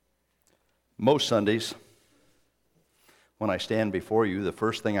Most Sundays, when I stand before you, the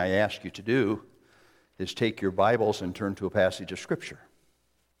first thing I ask you to do is take your Bibles and turn to a passage of Scripture.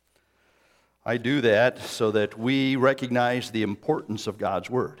 I do that so that we recognize the importance of God's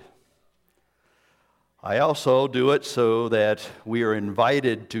Word. I also do it so that we are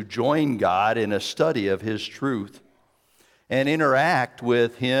invited to join God in a study of His truth and interact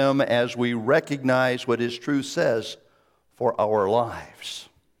with Him as we recognize what His truth says for our lives.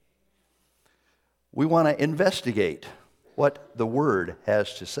 We want to investigate what the Word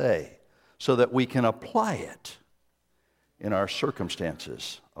has to say so that we can apply it in our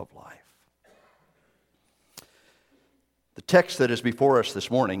circumstances of life. The text that is before us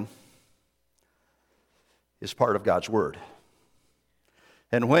this morning is part of God's Word.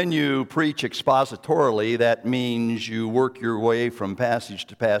 And when you preach expositorily, that means you work your way from passage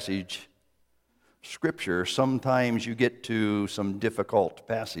to passage Scripture. Sometimes you get to some difficult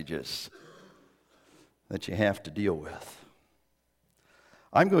passages that you have to deal with.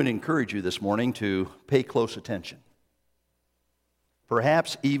 I'm going to encourage you this morning to pay close attention.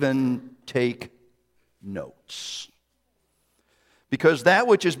 Perhaps even take notes. Because that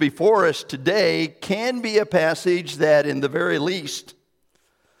which is before us today can be a passage that, in the very least,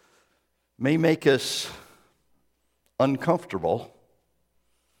 may make us uncomfortable,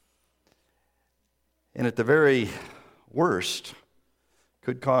 and at the very worst,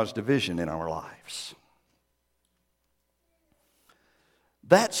 could cause division in our lives.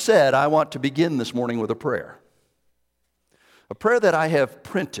 That said, I want to begin this morning with a prayer that I have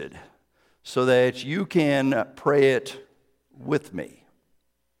printed so that you can pray it with me.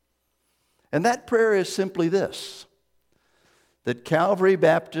 And that prayer is simply this: that Calvary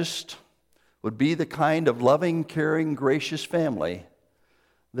Baptist would be the kind of loving, caring, gracious family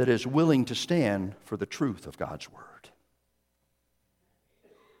that is willing to stand for the truth of God's Word.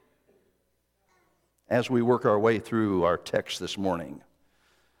 As we work our way through our text this morning,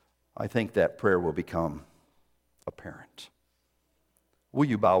 I think that prayer will become apparent. Will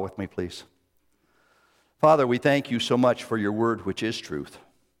you bow with me, please? Father, we thank you so much for your Word, which is truth.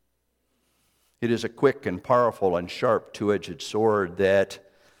 It is a quick and powerful and sharp two-edged sword that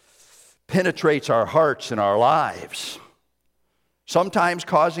penetrates our hearts and our lives, sometimes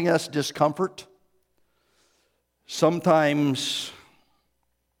causing us discomfort, sometimes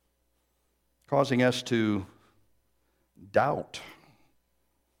causing us to doubt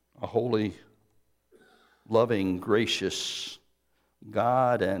a holy, loving, gracious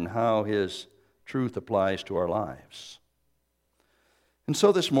God and how His truth applies to our lives. And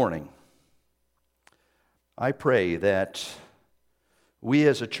so this morning, I pray that we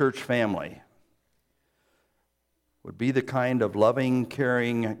as a church family would be the kind of loving,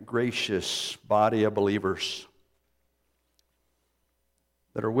 caring, gracious body of believers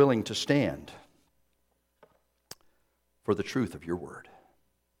that are willing to stand for the truth of your Word.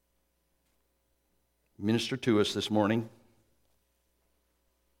 Minister to us this morning.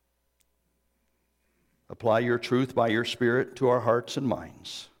 Apply your truth by your Spirit to our hearts and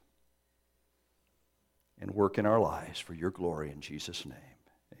minds, and work in our lives for your glory in Jesus' name.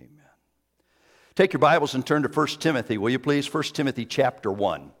 Amen. Take your Bibles and turn to 1 Timothy, will you please? 1 Timothy chapter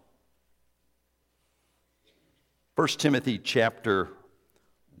 1. 1 Timothy chapter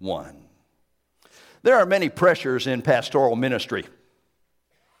 1. There are many pressures in pastoral ministry,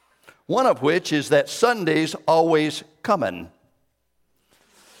 one of which is that Sunday's always coming.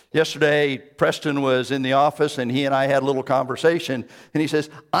 Yesterday, Preston was in the office, and he and I had a little conversation, and he says,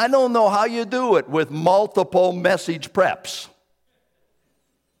 I don't know how you do it with multiple message preps.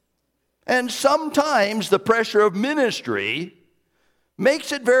 And sometimes the pressure of ministry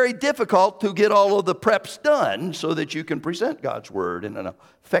makes it very difficult to get all of the preps done so that you can present God's Word in an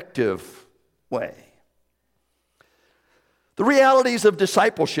effective way. The realities of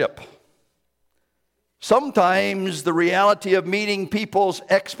discipleship. Sometimes the reality of meeting people's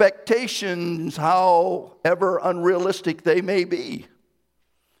expectations, however unrealistic they may be,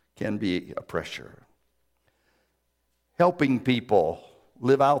 can be a pressure. Helping people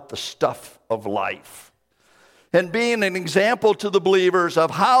live out the stuff of life and being an example to the believers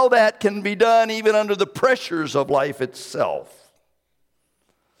of how that can be done even under the pressures of life itself.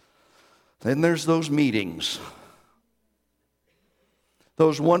 Then there's those meetings,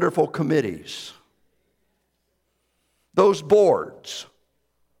 those wonderful committees, those boards,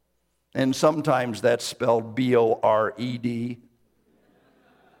 and sometimes that's spelled B-O-R-E-D.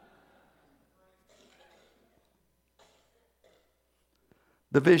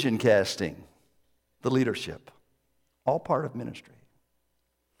 The vision casting, the leadership, all part of ministry.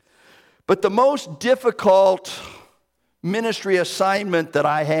 But the most difficult ministry assignment that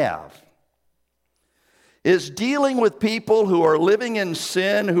I have is dealing with people who are living in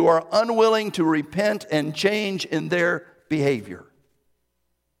sin, who are unwilling to repent and change in their behavior.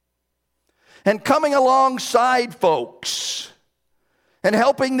 And coming alongside folks and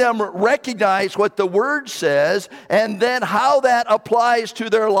helping them recognize what the Word says and then how that applies to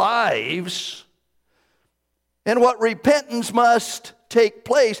their lives and what repentance must take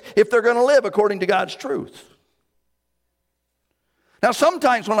place if they're going to live according to God's truth. Now,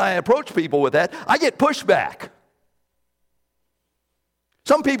 sometimes when I approach people with that, I get pushback.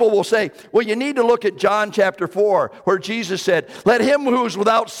 Some people will say, well, you need to look at John chapter 4, where Jesus said, let him who is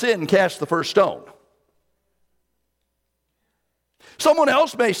without sin cast the first stone. Someone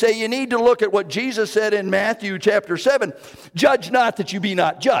else may say you need to look at what Jesus said in Matthew chapter 7, judge not that you be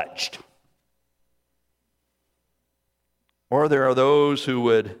not judged. Or there are those who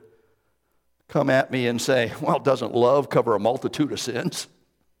would come at me and say, well, doesn't love cover a multitude of sins?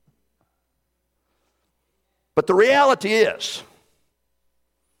 But the reality is,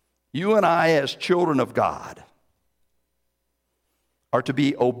 you and I as children of God are to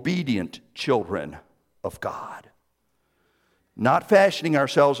be obedient children of God. Not fashioning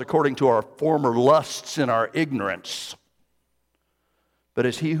ourselves according to our former lusts and our ignorance. But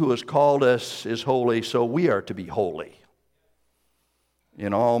as he who has called us is holy, so we are to be holy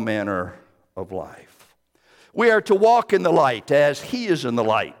in all manner of life. We are to walk in the light as he is in the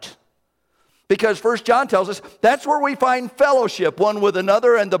light. Because 1 John tells us that's where we find fellowship one with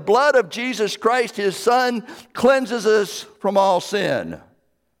another, and the blood of Jesus Christ, his Son, cleanses us from all sin.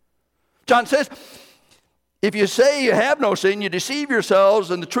 John says, if you say you have no sin, you deceive yourselves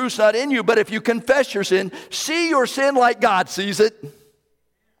and the truth's not in you. But if you confess your sin, see your sin like God sees it.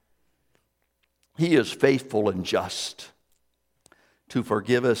 He is faithful and just to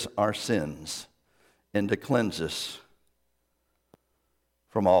forgive us our sins and to cleanse us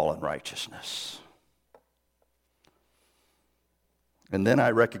from all unrighteousness. And then I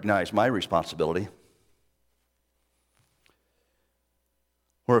recognize my responsibility.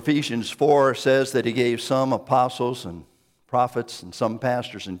 Where Ephesians 4 says that he gave some apostles and prophets and some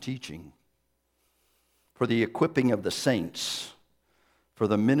pastors in teaching for the equipping of the saints, for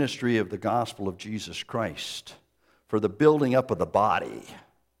the ministry of the gospel of Jesus Christ, for the building up of the body,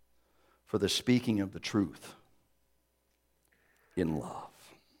 for the speaking of the truth in love.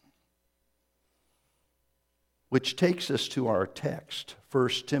 Which takes us to our text, 1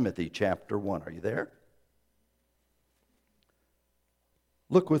 Timothy chapter 1. Are you there?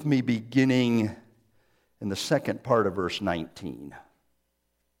 Look with me beginning in the second part of verse 19.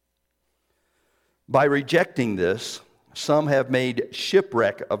 By rejecting this, some have made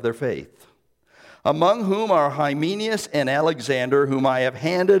shipwreck of their faith, among whom are Hymenaeus and Alexander, whom I have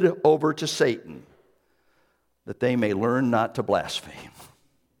handed over to Satan, that they may learn not to blaspheme.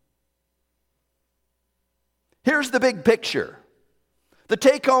 Here's the big picture, the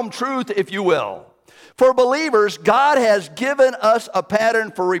take-home truth, if you will. For believers, God has given us a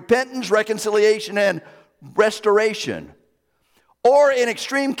pattern for repentance, reconciliation, and restoration, or in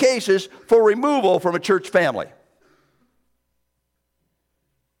extreme cases, for removal from a church family.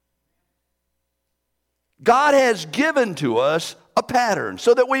 God has given to us a pattern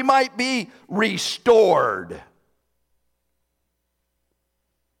so that we might be restored.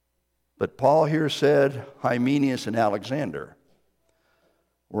 But Paul here said Hymenaeus and Alexander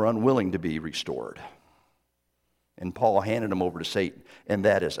were unwilling to be restored. And Paul handed them over to Satan. And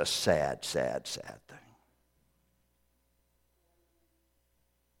that is a sad, sad, sad thing.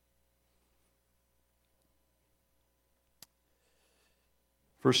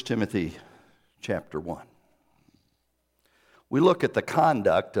 First Timothy chapter 1. We look at the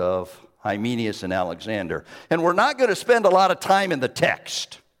conduct of Hymenaeus and Alexander. And we're not going to spend a lot of time in the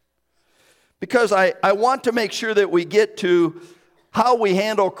text, because I want to make sure that we get to how we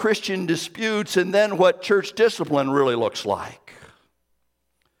handle Christian disputes and then what church discipline really looks like.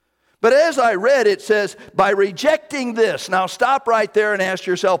 But as I read, it says, by rejecting this. Now stop right there and ask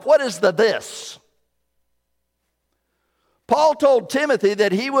yourself, what is the this? Paul told Timothy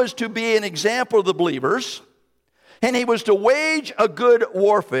that he was to be an example of the believers, and he was to wage a good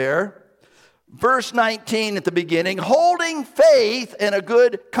warfare. Verse 19 at the beginning, holding faith and a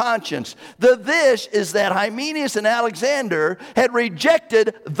good conscience. The this is that Hymenaeus and Alexander had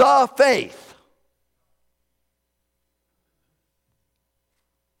rejected the faith.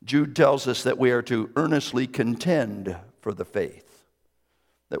 Jude tells us that we are to earnestly contend for the faith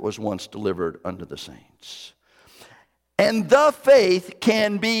that was once delivered unto the saints. And the faith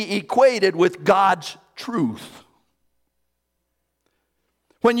can be equated with God's truth.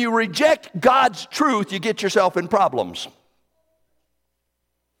 When you reject God's truth, you get yourself in problems.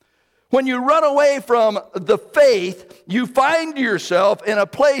 When you run away from the faith, you find yourself in a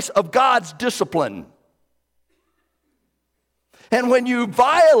place of God's discipline. And when you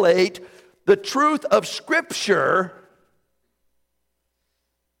violate the truth of Scripture,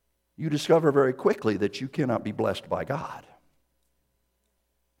 you discover very quickly that you cannot be blessed by God.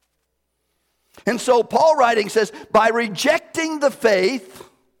 And so Paul writing says, by rejecting the faith,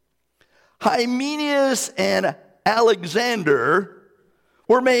 Hymenaeus and Alexander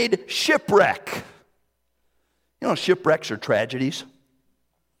were made shipwreck. You know, shipwrecks are tragedies.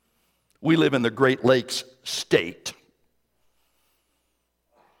 We live in the Great Lakes state.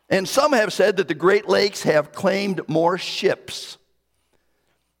 And some have said that the Great Lakes have claimed more ships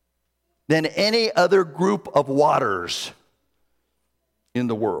than any other group of waters in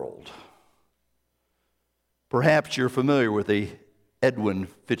the world. Perhaps you're familiar with the Edwin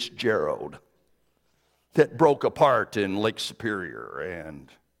Fitzgerald that broke apart in Lake Superior and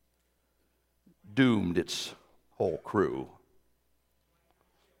doomed its whole crew.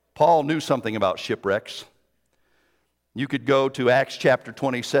 Paul knew something about shipwrecks. You could go to Acts chapter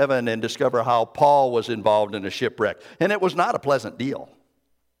 27 and discover how Paul was involved in a shipwreck. And it was not a pleasant deal.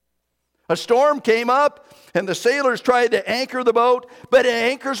 A storm came up, and the sailors tried to anchor the boat, but the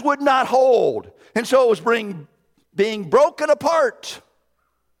anchors would not hold. And so it was being broken apart.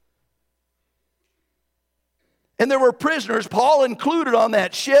 And there were prisoners, Paul included, on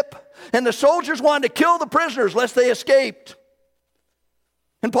that ship, and the soldiers wanted to kill the prisoners lest they escaped.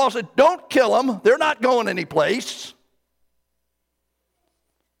 And Paul said, don't kill them. They're not going anyplace.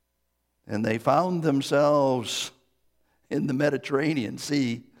 And they found themselves in the Mediterranean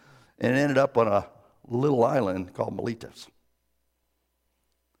Sea and ended up on a little island called Miletus.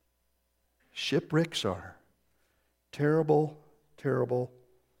 Shipwrecks are terrible, terrible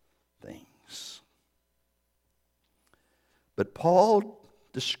things. But Paul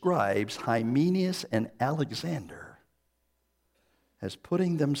describes Hymenaeus and Alexander as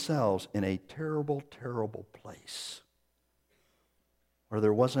putting themselves in a terrible, terrible place where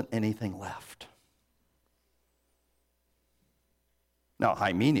there wasn't anything left. Now,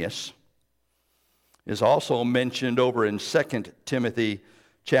 Hymenaeus is also mentioned over in 2 Timothy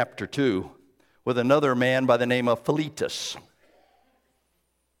chapter 2 with another man by the name of Philetus.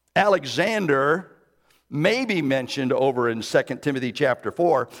 Alexander may be mentioned over in 2 Timothy chapter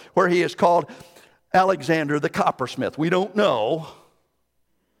 4, where he is called Alexander the coppersmith. We don't know,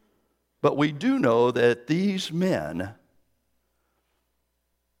 but we do know that these men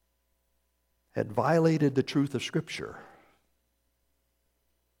had violated the truth of Scripture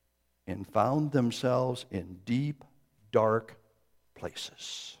and found themselves in deep, dark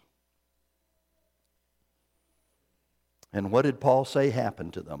places. And what did Paul say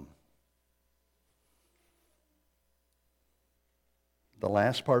happened to them? The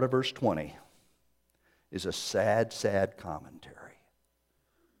last part of verse 20 is a sad, sad commentary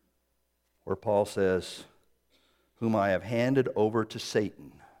where Paul says, whom I have handed over to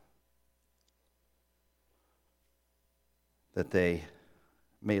Satan, that they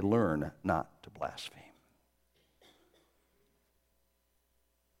may learn not to blaspheme.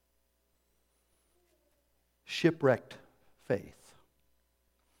 Shipwrecked faith.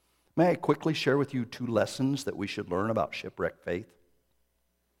 May I quickly share with you 2 lessons that we should learn about shipwrecked faith?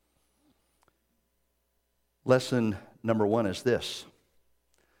 Lesson number 1 is this: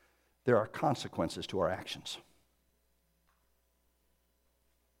 there are consequences to our actions.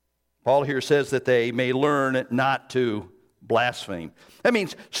 Paul here says that they may learn not to blaspheme. That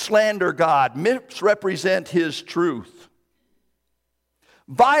means slander God, misrepresent His truth,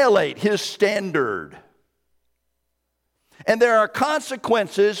 violate His standard. And there are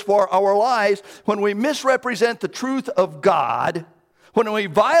consequences for our lives when we misrepresent the truth of God, when we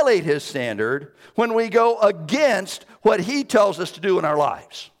violate His standard, when we go against what He tells us to do in our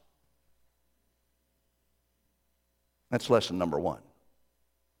lives. That's lesson number 1.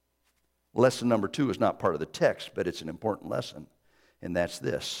 Lesson number 2 is not part of the text, but it's an important lesson, and that's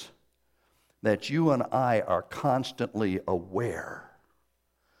this: that you and I are constantly aware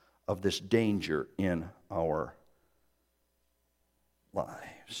of this danger in our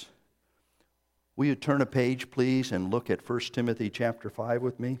lives. Will you turn a page, please, and look at 1 Timothy chapter 5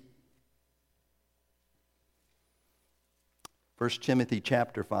 with me? 1 Timothy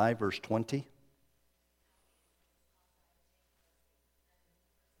chapter 5, verse 20.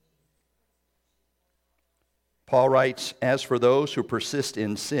 Paul writes, as for those who persist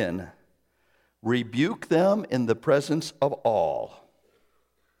in sin, rebuke them in the presence of all,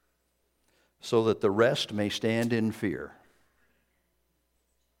 so that the rest may stand in fear.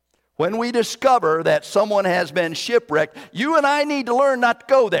 When we discover that someone has been shipwrecked, you and I need to learn not to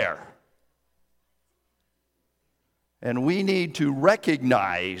go there. And we need to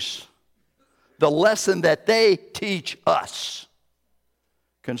recognize the lesson that they teach us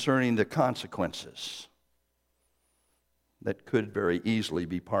concerning the consequences that could very easily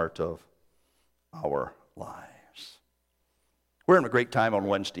be part of our lives. We're having a great time on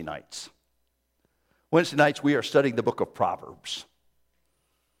Wednesday nights. Wednesday nights we are studying the book of Proverbs.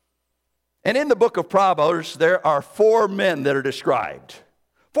 And in the book of Proverbs, there are 4 men that are described.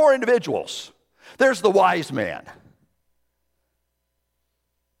 4 individuals. There's the wise man.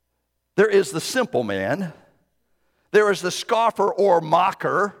 There is the simple man. There is the scoffer or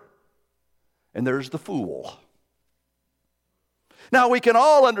mocker. And there's the fool. Now, we can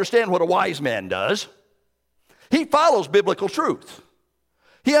all understand what a wise man does. He follows biblical truth.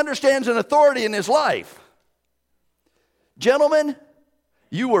 He understands an authority in his life. Gentlemen,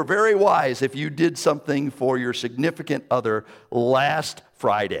 you were very wise if you did something for your significant other last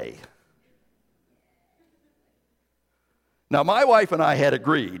Friday. Now, my wife and I had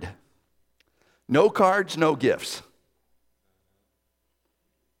agreed, no cards, no gifts.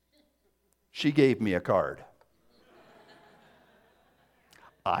 She gave me a card.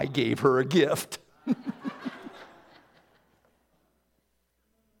 I gave her a gift.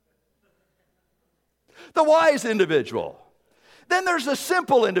 The wise individual. Then there's the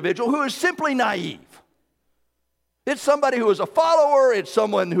simple individual who is simply naive. It's somebody who is a follower. It's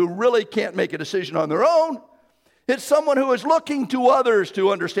someone who really can't make a decision on their own. It's someone who is looking to others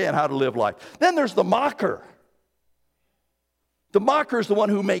to understand how to live life. Then there's the mocker. The mocker is the one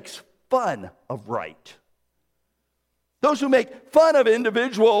who makes fun of right. Those who make fun of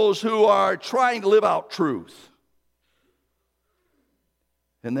individuals who are trying to live out truth.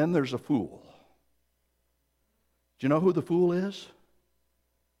 And then there's a fool. Do you know who the fool is?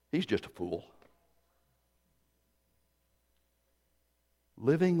 He's just a fool.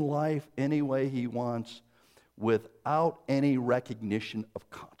 Living life any way he wants without any recognition of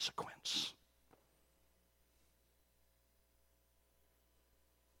consequence.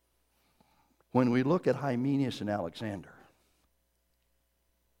 When we look at Hymenaeus and Alexander,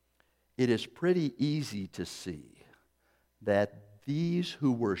 it is pretty easy to see that these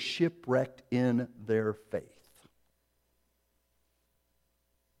who were shipwrecked in their faith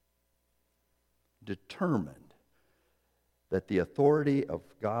determined that the authority of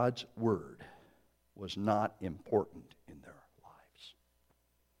God's word was not important in their lives.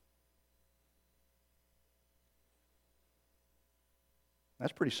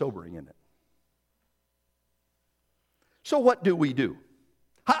 That's pretty sobering, isn't it? So what do we do?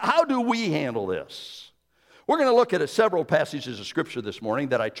 How do we handle this? We're going to look at several passages of Scripture this morning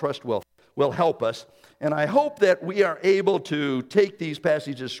that I trust will help us. And I hope that we are able to take these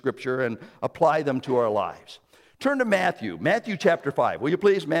passages of Scripture and apply them to our lives. Turn to Matthew chapter 5. Will you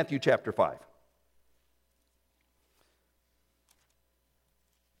please? Matthew chapter 5.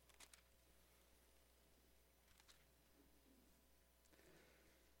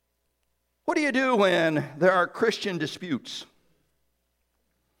 What do you do when there are Christian disputes?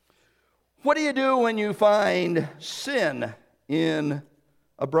 What do you do when you find sin in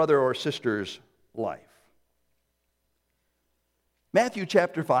a brother or sister's life? Matthew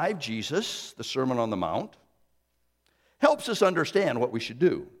chapter 5, Jesus, the Sermon on the Mount, helps us understand what we should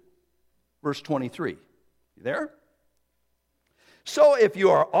do. Verse 23. You there? So if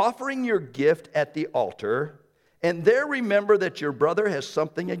you are offering your gift at the altar, and there remember that your brother has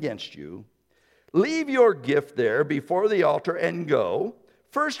something against you, leave your gift there before the altar and go.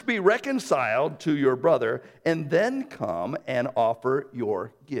 First be reconciled to your brother, and then come and offer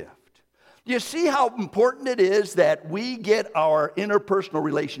your gift. Do you see how important it is that we get our interpersonal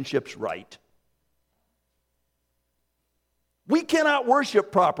relationships right? We cannot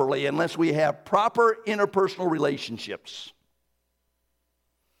worship properly unless we have proper interpersonal relationships.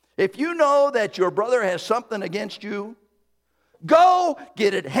 If you know that your brother has something against you, go,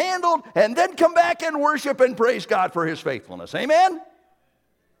 get it handled, and then come back and worship and praise God for his faithfulness. Amen?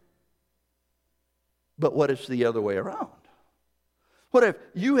 But what if it's the other way around? What if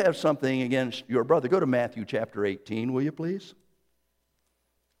you have something against your brother? Go to Matthew chapter 18, will you please?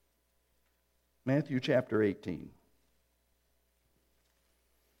 Matthew chapter 18.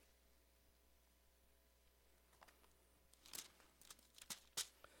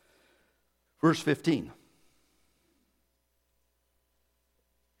 Verse 15.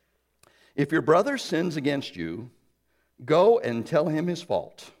 If your brother sins against you, go and tell him his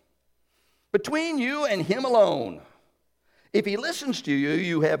fault, between you and him alone. If he listens to you,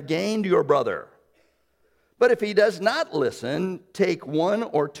 you have gained your brother. But if he does not listen, take 1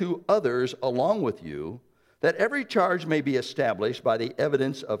 or 2 others along with you, that every charge may be established by the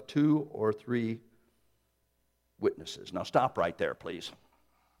evidence of 2 or 3 witnesses. Now stop right there, please.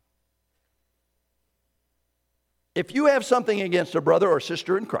 If you have something against a brother or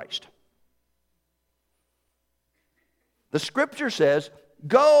sister in Christ, the Scripture says,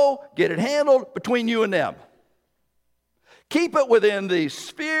 go get it handled between you and them. Keep it within the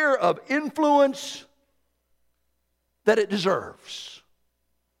sphere of influence that it deserves.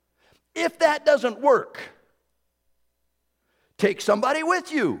 If that doesn't work, take somebody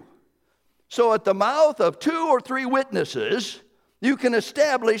with you. So at the mouth of 2 or 3 witnesses, you can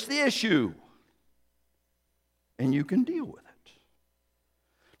establish the issue. And you can deal with it.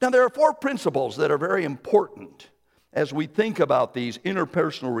 Now there are 4 principles that are very important as we think about these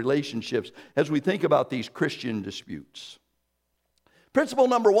interpersonal relationships, as we think about these Christian disputes. Principle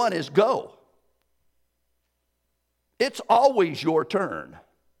number 1 is go. It's always your turn.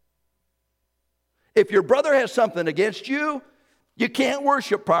 If your brother has something against you, you can't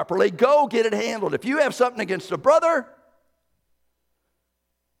worship properly, go get it handled. If you have something against a brother,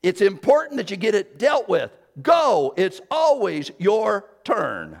 it's important that you get it dealt with. Go, it's always your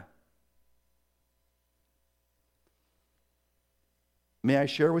turn. May I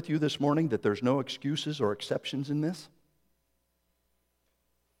share with you this morning that there's no excuses or exceptions in this?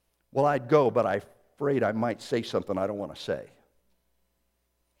 Well, I'd go, but I'm afraid I might say something I don't want to say.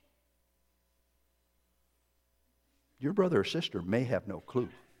 Your brother or sister may have no clue.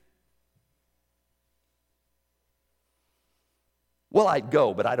 Well, I'd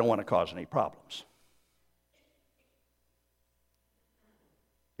go, but I don't want to cause any problems.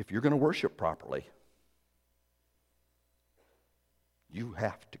 If you're going to worship properly, you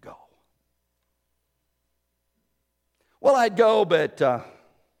have to go. Well, I'd go, but I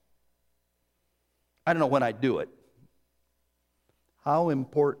don't know when I'd do it. How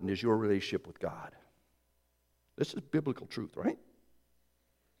important is your relationship with God? This is biblical truth, right?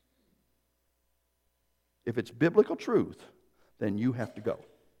 If it's biblical truth, then you have to go.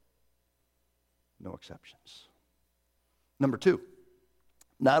 No exceptions. Number 2,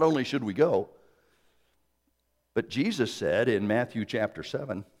 not only should we go, but Jesus said in Matthew chapter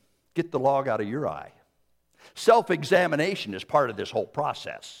 7, get the log out of your eye. Self-examination is part of this whole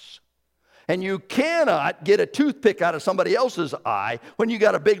process. And you cannot get a toothpick out of somebody else's eye when you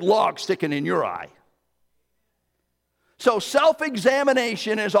got a big log sticking in your eye. So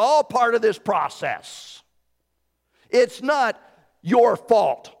self-examination is all part of this process. It's not your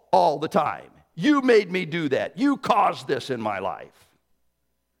fault all the time. You made me do that. You caused this in my life.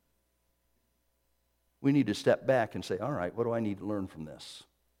 We need to step back and say, all right, what do I need to learn from this?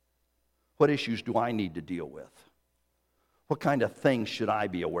 What issues do I need to deal with? What kind of things should I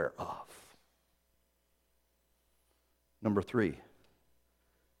be aware of? Number 3,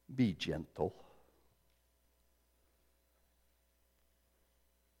 be gentle.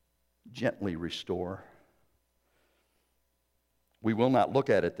 Gently restore. We will not look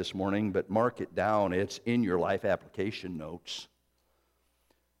at it this morning, but mark it down. It's in your life application notes.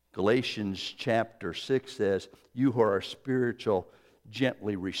 Galatians chapter 6 says, you who are spiritual,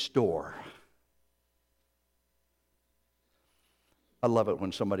 gently restore. I love it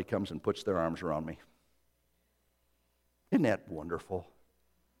when somebody comes and puts their arms around me. Isn't that wonderful?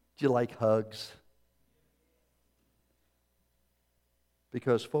 Do you like hugs?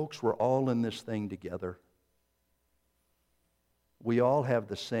 Because, folks, we're all in this thing together. We all have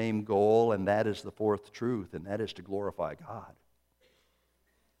the same goal, and that is the 4th truth, and that is to glorify God.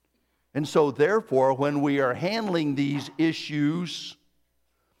 And so, therefore, when we are handling these issues,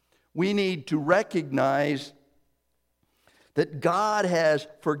 we need to recognize that God has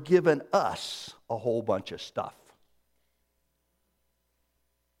forgiven us a whole bunch of stuff.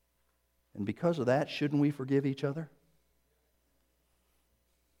 And because of that, shouldn't we forgive each other?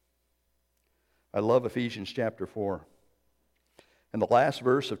 I love Ephesians chapter 4. And the last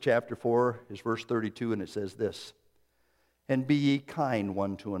verse of chapter 4 is verse 32, and it says this, and be ye kind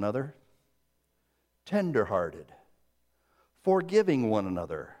one to another, tender-hearted, forgiving one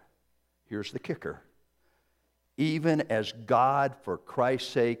another. Here's the kicker. Even as God, for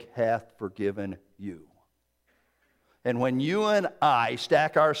Christ's sake, hath forgiven you. And when you and I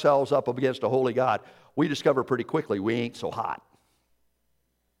stack ourselves up against a holy God, we discover pretty quickly we ain't so hot.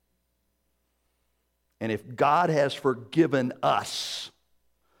 And if God has forgiven us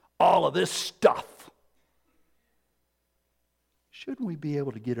all of this stuff, shouldn't we be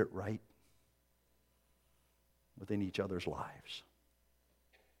able to get it right within each other's lives?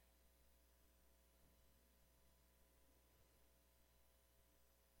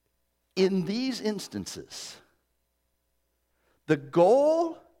 In these instances, the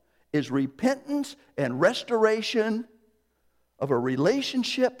goal is repentance and restoration of a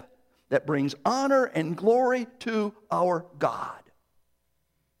relationship that brings honor and glory to our God.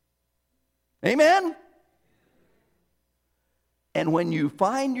 Amen? And when you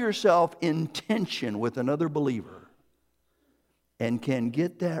find yourself in tension with another believer and can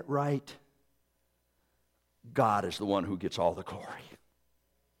get that right, God is the one who gets all the glory.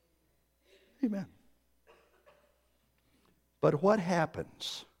 Amen. But what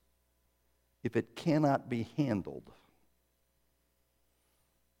happens if it cannot be handled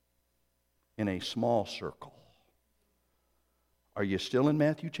in a small circle? Are you still in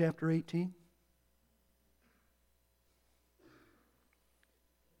Matthew chapter 18?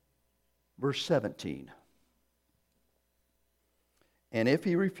 Verse 17. And if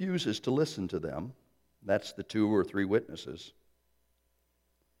he refuses to listen to them, that's the 2 or 3 witnesses,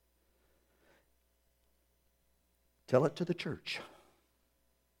 tell it to the church.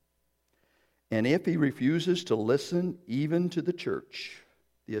 And if he refuses to listen even to the church,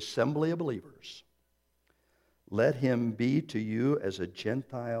 the assembly of believers, let him be to you as a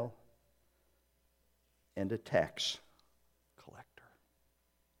Gentile and a tax collector.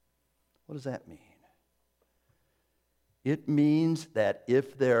 What does that mean? It means that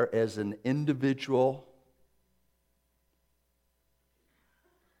if there is an individual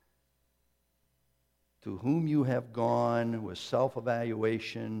to whom you have gone with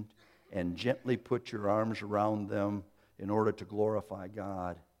self-evaluation and gently put your arms around them in order to glorify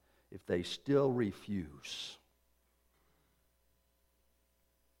God, if they still refuse,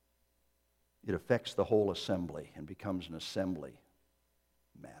 it affects the whole assembly and becomes an assembly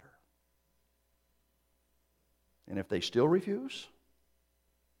matter. And if they still refuse,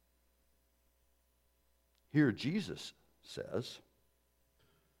 here Jesus says,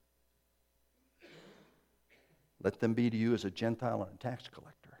 let them be to you as a Gentile and a tax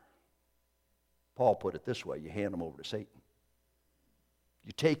collector. Paul put it this way, you hand them over to Satan.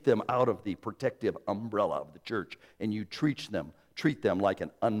 You take them out of the protective umbrella of the church and you treat them like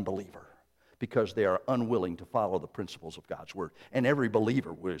an unbeliever because they are unwilling to follow the principles of God's Word. And every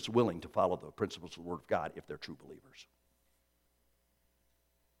believer is willing to follow the principles of the Word of God if they're true believers.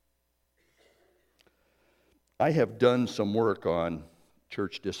 I have done some work on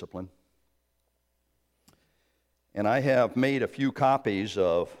church discipline. And I have made a few copies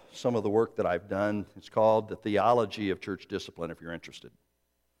of some of the work that I've done. It's called The Theology of Church Discipline, if you're interested.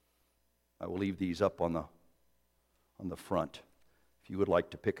 I will leave these up on the front if you would like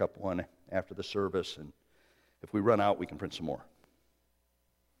to pick up one after the service. And if we run out, we can print some more.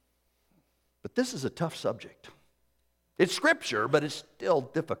 But this is a tough subject. It's Scripture, but it's still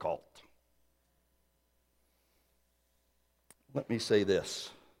difficult. Let me say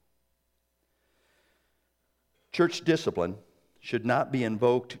this. Church discipline should not be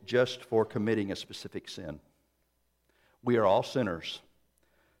invoked just for committing a specific sin. We are all sinners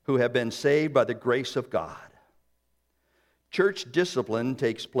who have been saved by the grace of God. Church discipline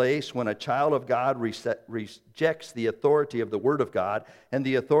takes place when a child of God rejects the authority of the Word of God and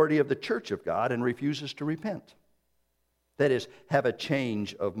the authority of the church of God and refuses to repent. That is, have a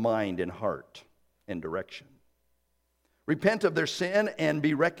change of mind and heart and direction. Repent of their sin and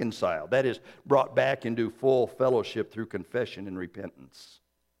be reconciled. That is, brought back into full fellowship through confession and repentance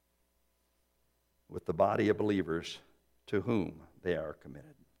with the body of believers to whom they are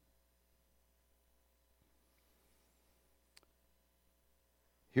committed.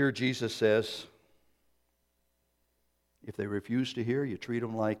 Here Jesus says, if they refuse to hear, you treat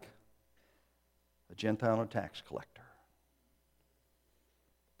them like a Gentile and a tax collector.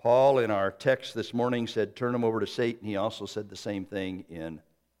 Paul, in our text this morning, said, turn them over to Satan. He also said the same thing in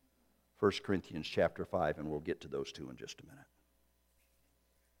 1 Corinthians chapter 5, and we'll get to those two in just a minute.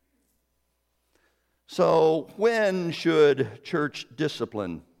 So, when should church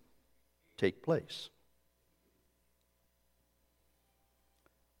discipline take place?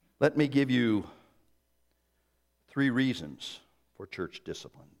 Let me give you 3 reasons for church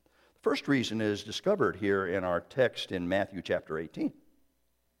discipline. The first reason is discovered here in our text in Matthew chapter 18.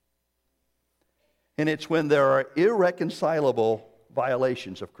 And it's when there are irreconcilable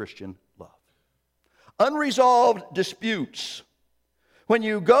violations of Christian love. Unresolved disputes. When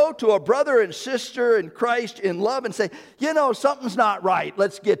you go to a brother and sister in Christ in love and say, something's not right,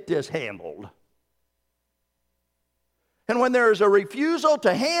 let's get this handled. And when there is a refusal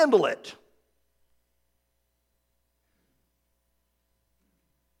to handle it,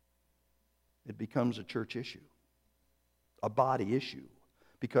 it becomes a church issue, a body issue,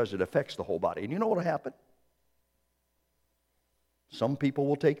 because it affects the whole body. And you know what will happen? Some people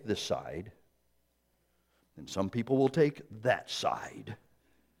will take this side, and some people will take that side,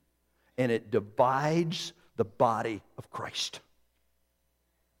 and it divides the body of Christ.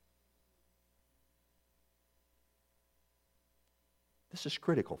 This is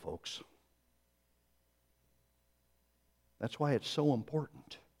critical, folks. That's why it's so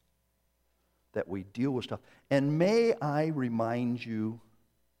important that we deal with stuff. And may I remind you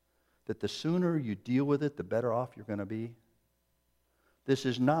that the sooner you deal with it, the better off you're going to be. This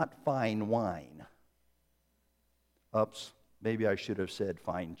is not fine wine. Oops, maybe I should have said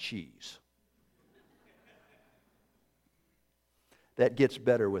fine cheese. That gets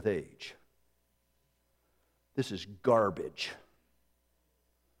better with age. This is garbage.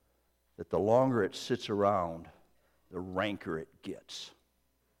 That the longer it sits around, the ranker it gets.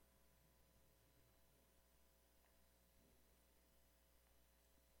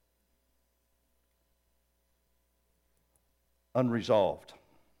 Unresolved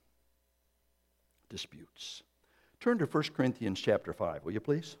disputes. Turn to 1 Corinthians chapter 5, will you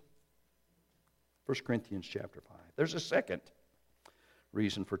please? 1 Corinthians chapter 5. There's a second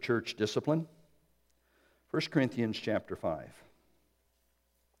reason for church discipline. 1 Corinthians chapter 5.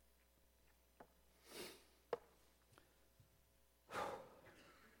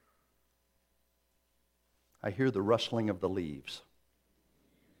 I hear the rustling of the leaves.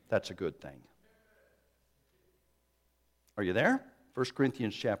 That's a good thing. Are you there? 1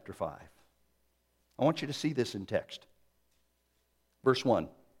 Corinthians chapter 5. I want you to see this in text. Verse 1.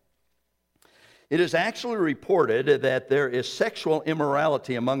 It is actually reported that there is sexual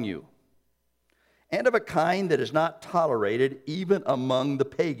immorality among you, and of a kind that is not tolerated even among the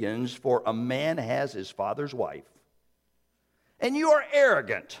pagans, for a man has his father's wife. And you are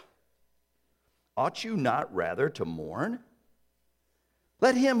arrogant. Ought you not rather to mourn?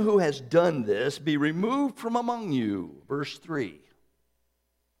 Let him who has done this be removed from among you. Verse 3.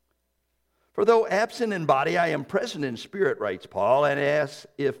 For though absent in body, I am present in spirit, writes Paul, and as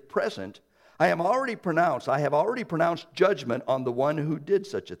if present, I have already pronounced judgment on the one who did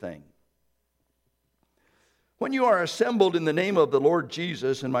such a thing. When you are assembled in the name of the Lord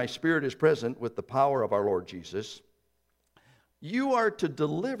Jesus, and my spirit is present with the power of our Lord Jesus, you are to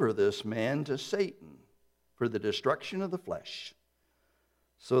deliver this man to Satan for the destruction of the flesh,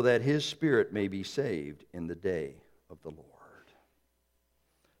 so that his spirit may be saved in the day of the Lord.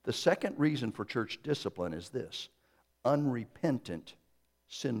 The second reason for church discipline is this: unrepentant,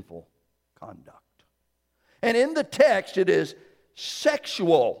 sinful conduct. And in the text, it is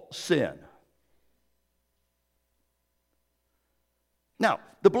sexual sin. Now,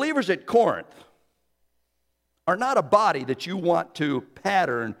 the believers at Corinth are not a body that you want to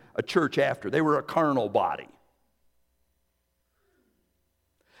pattern a church after. They were a carnal body.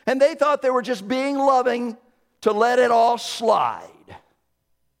 And they thought they were just being loving to let it all slide.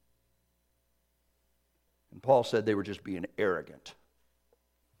 And Paul said they were just being arrogant,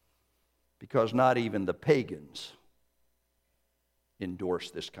 because not even the pagans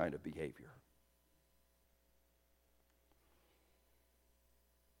endorse this kind of behavior.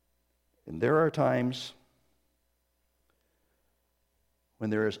 And there are times when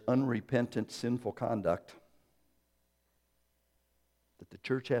there is unrepentant, sinful conduct that the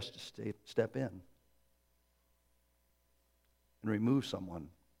church has to step in and remove someone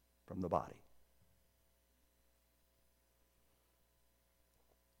from the body.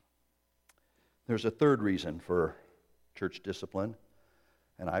 There's a third reason for church discipline,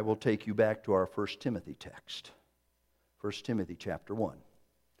 and I will take you back to our 1 Timothy text. 1 Timothy chapter 1.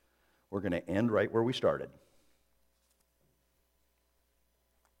 We're going to end right where we started.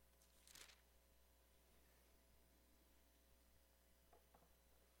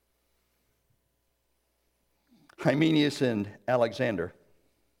 Hymenaeus and Alexander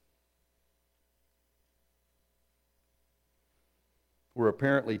were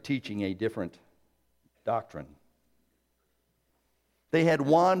apparently teaching a different doctrine. They had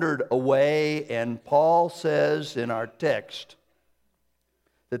wandered away, and Paul says in our text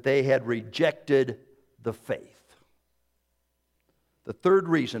that they had rejected the faith. The third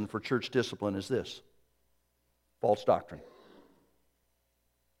reason for church discipline is this: false doctrine.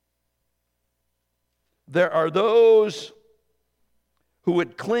 There are those who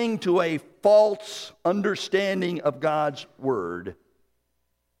would cling to a false understanding of God's word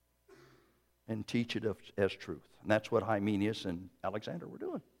and teach it as truth. And that's what Hymenaeus and Alexander were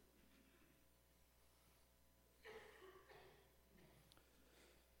doing.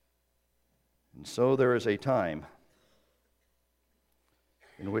 And so there is a time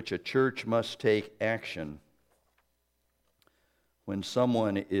in which a church must take action when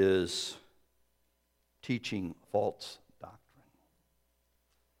someone is teaching false doctrine.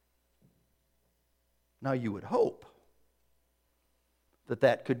 Now, you would hope that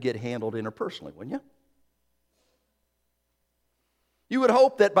that could get handled interpersonally, wouldn't you? You would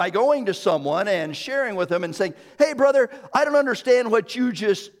hope that by going to someone and sharing with them and saying, hey, brother, I don't understand what you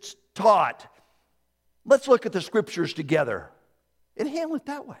just taught. Let's look at the scriptures together. And handle it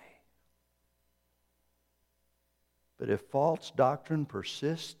that way. But if false doctrine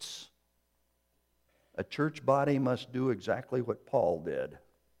persists, a church body must do exactly what Paul did.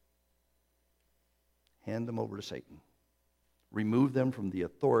 Hand them over to Satan. Remove them from the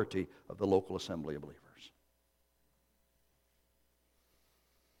authority of the local assembly of believers.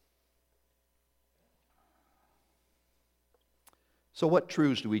 So what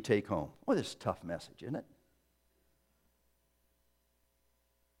truths do we take home? Well, this is a tough message, isn't it?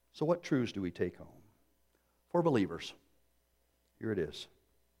 So what truths do we take home? For believers, here it is.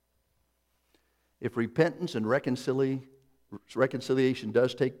 If repentance and reconciliation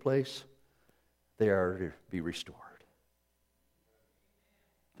does take place, they are to be restored.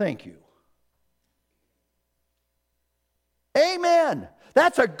 Thank you. Amen.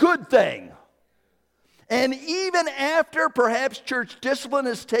 That's a good thing. And even after perhaps church discipline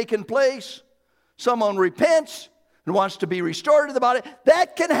has taken place, someone repents and wants to be restored to the body,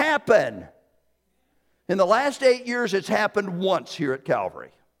 that can happen. In the last 8 years, it's happened once here at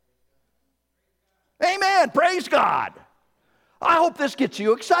Calvary. Amen. Praise God. I hope this gets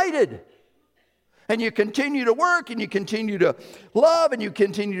you excited. And you continue to work, and you continue to love, and you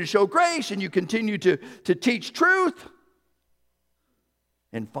continue to show grace, and you continue to teach truth.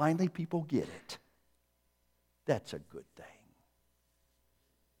 And finally, people get it. That's a good thing.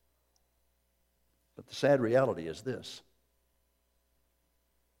 But the sad reality is this,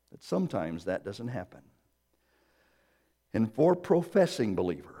 that sometimes that doesn't happen. And for professing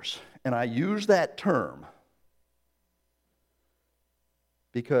believers, and I use that term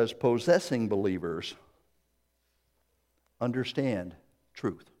because possessing believers understand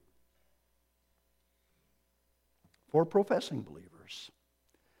truth. For professing believers,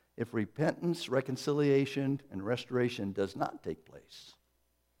 if repentance, reconciliation, and restoration does not take place,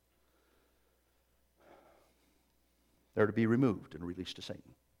 they're to be removed and released to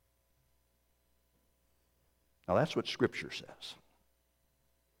Satan. Now that's what Scripture says.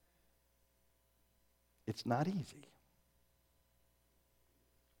 It's not easy.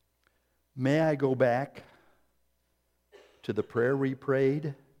 May I go back to the prayer we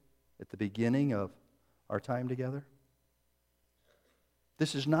prayed at the beginning of our time together?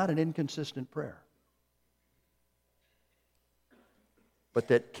 This is not an inconsistent prayer. But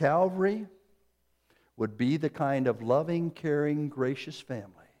that Calvary would be the kind of loving, caring, gracious family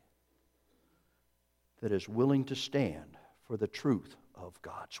that is willing to stand for the truth of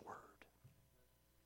God's Word.